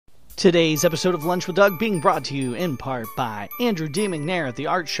Today's episode of Lunch with Doug being brought to you in part by Andrew D. McNair at the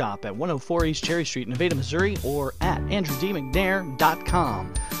Art Shop at 104 East Cherry Street in Nevada, Missouri, or at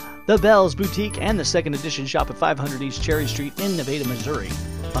andrewdmcnair.com. The Bells Boutique and the Second Edition Shop at 500 East Cherry Street in Nevada, Missouri.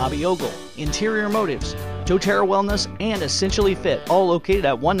 Bobby Ogle, Interior Motives, doTERRA Wellness, and Essentially Fit, all located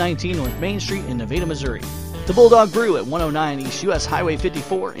at 119 North Main Street in Nevada, Missouri. The Bulldog Brew at 109 East US Highway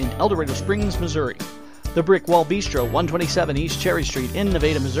 54 in El Dorado Springs, Missouri. The Brick Wall Bistro, 127 East Cherry Street in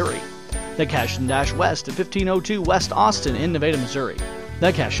Nevada, Missouri. The Cash and Dash West at 1502 West Austin in Nevada, Missouri.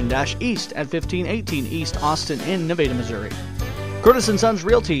 The Cash and Dash East at 1518 East Austin in Nevada, Missouri. Curtis & Sons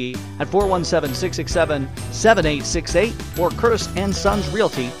Realty at 417-667-7868 or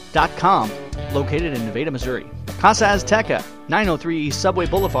curtisandsonsrealty.com, located in Nevada, Missouri. Casa Azteca, 903 East Subway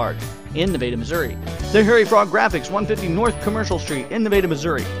Boulevard in Nevada, Missouri. The Hairy Frog Graphics, 150 North Commercial Street in Nevada,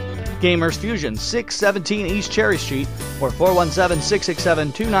 Missouri. Gamers Fusion, 617 East Cherry Street, or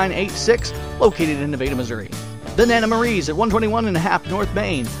 417-667-2986, located in Nevada, Missouri. The Nana Marie's at 121 and a half North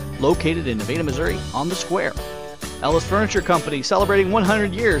Main, located in Nevada, Missouri, on the Square. Ellis Furniture Company, celebrating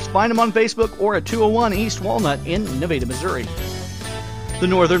 100 years. Find them on Facebook or at 201 East Walnut in Nevada, Missouri. The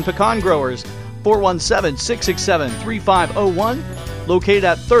Northern Pecan Growers, 417-667-3501, located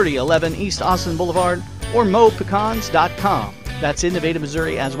at 3011 East Austin Boulevard, or mopecans.com. That's in Nevada,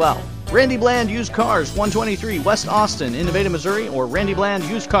 Missouri as well. Randy Bland Used Cars, 123 West Austin in Nevada, Missouri, or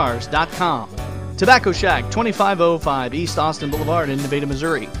randyblandusedcars.com. Tobacco Shack, 2505 East Austin Boulevard in Nevada,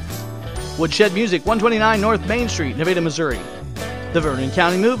 Missouri. Woodshed Music, 129 North Main Street, Nevada, Missouri. The Vernon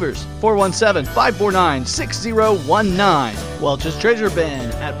County Movers, 417-549-6019. Welch's Treasure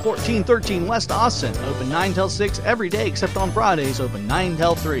Bin at 1413 West Austin, open 9 till 6 every day except on Fridays, open 9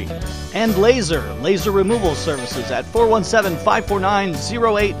 till 3. And Laser Removal Services at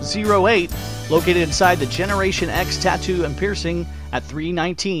 417-549-0808, located inside the Generation X Tattoo and Piercing at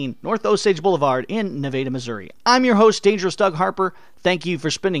 319 North Osage Boulevard in Nevada, Missouri. I'm your host, Dangerous Doug Harper. Thank you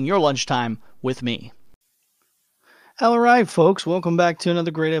for spending your lunchtime with me. All right, folks, welcome back to another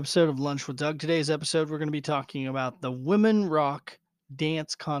great episode of Lunch with Doug. Today's episode, we're going to be talking about the Women Rock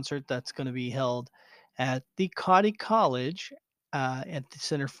dance concert that's going to be held at the Cottey College at the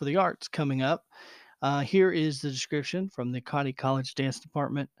Center for the Arts coming up. Here is the description from the Cottey College Dance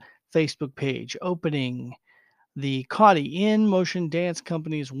Department Facebook page. Opening the Cottey In Motion Dance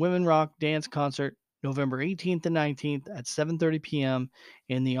Company's Women Rock Dance Concert, November 18th and 19th at 7:30 p.m.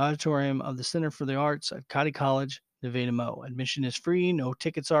 in the auditorium of the Center for the Arts at Cottey College, Nevada, Mo. Admission is free. No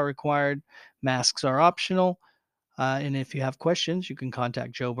tickets are required. Masks are optional. And if you have questions, you can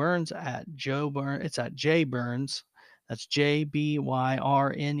contact Joe Burns at It's at jburns. That's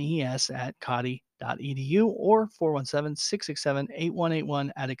JBYRNES at cottey.edu or 417-667-8181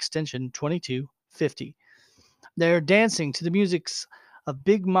 at extension 2250. They're dancing to the musics of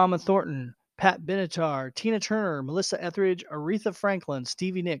Big Mama Thornton, Pat Benatar, Tina Turner, Melissa Etheridge, Aretha Franklin,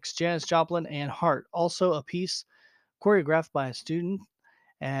 Stevie Nicks, Janis Joplin, and Heart. Also a piece choreographed by a student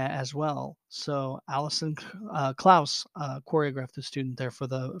as well. So Allison Klaus choreographed the student there for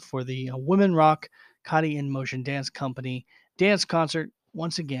the Women Rock Cottey In Motion Dance Company dance concert.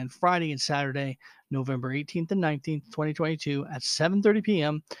 Once again, Friday and Saturday, November 18th and 19th, 2022 at 7:30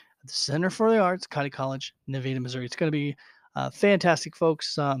 p.m. at the Center for the Arts, Cottey College, Nevada, Missouri. It's going to be fantastic,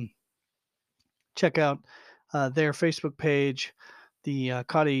 folks. Check out their Facebook page, the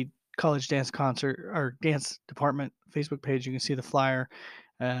Cottey College Dance Concert or Dance Department Facebook page. You can see the flyer.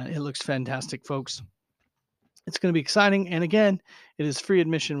 It looks fantastic, folks. It's going to be exciting. And again, it is free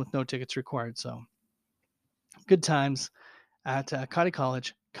admission with no tickets required. So good times at Cottey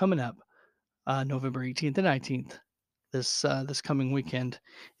College coming up November 18th and 19th this coming weekend.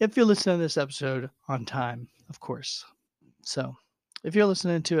 If you listen to this episode on time, of course. So if you're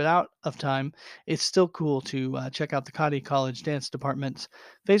listening to it out of time, it's still cool to check out the Cottey College Dance Department's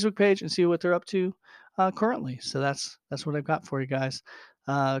Facebook page and see what they're up to currently. So that's what I've got for you guys.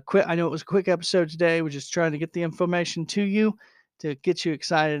 I know it was a quick episode today. We're just trying to get the information to you to get you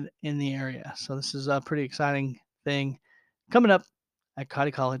excited in the area. So this is a pretty exciting thing coming up at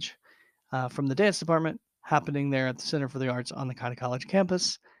Cottey College from the dance department, happening there at the Center for the Arts on the Cottey College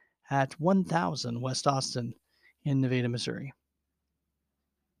campus at 1000 West Austin in Nevada, Missouri.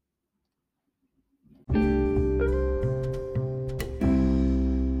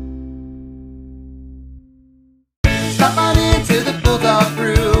 Stop on into the Bulldog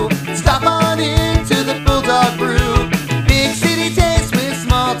Brew. Stop on into the Bulldog Brew. Big city taste with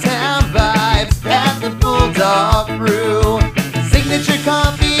small town vibes at the Bulldog Brew. Signature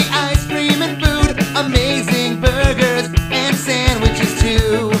coffee, ice cream, and food. Amazing burgers and sandwiches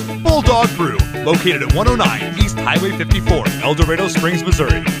too. Bulldog Brew, located at 109 East Highway 54, El Dorado Springs,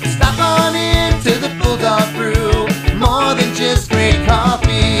 Missouri. Stop on in to the Bulldog Brew, more than just great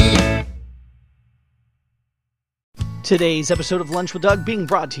coffee. Today's episode of Lunch with Doug being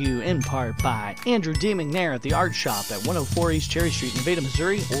brought to you in part by Andrew D. McNair at the Art Shop at 104 East Cherry Street in Nevada,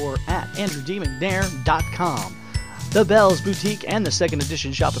 Missouri, or at andrewdmcnair.com. The Bells Boutique and the Second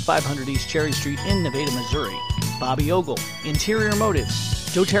Edition Shop at 500 East Cherry Street in Nevada, Missouri. Bobby Ogle, Interior Motives,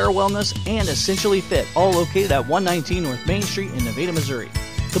 doTERRA Wellness, and Essentially Fit, all located at 119 North Main Street in Nevada, Missouri.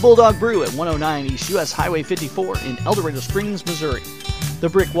 The Bulldog Brew at 109 East US Highway 54 in El Dorado Springs, Missouri. The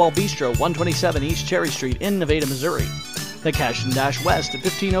Brick Wall Bistro, 127 East Cherry Street in Nevada, Missouri. The Cash and Dash West at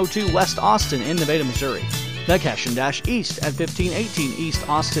 1502 West Austin in Nevada, Missouri. The Cash and Dash East at 1518 East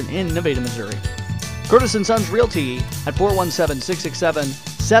Austin in Nevada, Missouri. Curtis & Sons Realty at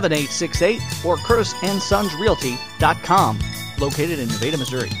 417-667-7868 or curtisandsonsrealty.com, located in Nevada,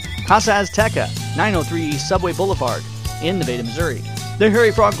 Missouri. Casa Azteca, 903 East Subway Boulevard in Nevada, Missouri. The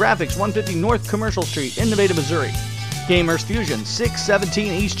Harry Frog Graphics, 150 North Commercial Street in Nevada, Missouri. Gamers Fusion,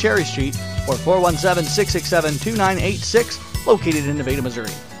 617 East Cherry Street or 417-667-2986, located in Nevada,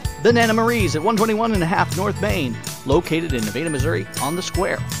 Missouri. The Nana Marie's at 121.5 North Main, located in Nevada, Missouri, on the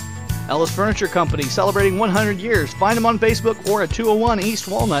Square. Ellis Furniture Company, celebrating 100 years. Find them on Facebook or at 201 East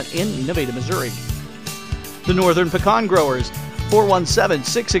Walnut in Nevada, Missouri. The Northern Pecan Growers,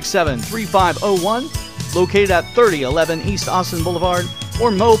 417-667-3501, located at 3011 East Austin Boulevard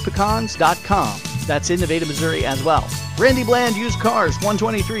or mopecans.com. That's in Nevada, Missouri as well. Randy Bland Used Cars,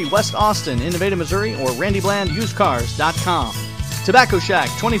 123 West Austin in Nevada, Missouri, or randyblandusedcars.com. Tobacco Shack,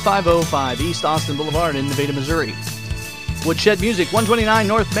 2505 East Austin Boulevard in Nevada, Missouri. Woodshed Music, 129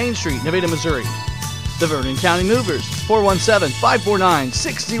 North Main Street, Nevada, Missouri. The Vernon County Movers,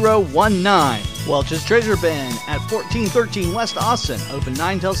 417-549-6019. Welch's Treasure Bin at 1413 West Austin, open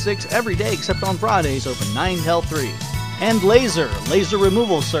 9 till 6 every day except on Fridays, open 9 till 3. And Laser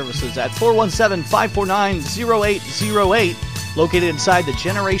Removal Services at 417-549-0808, located inside the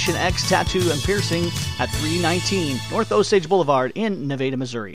Generation X Tattoo and Piercing at 319 North Osage Boulevard in Nevada, Missouri.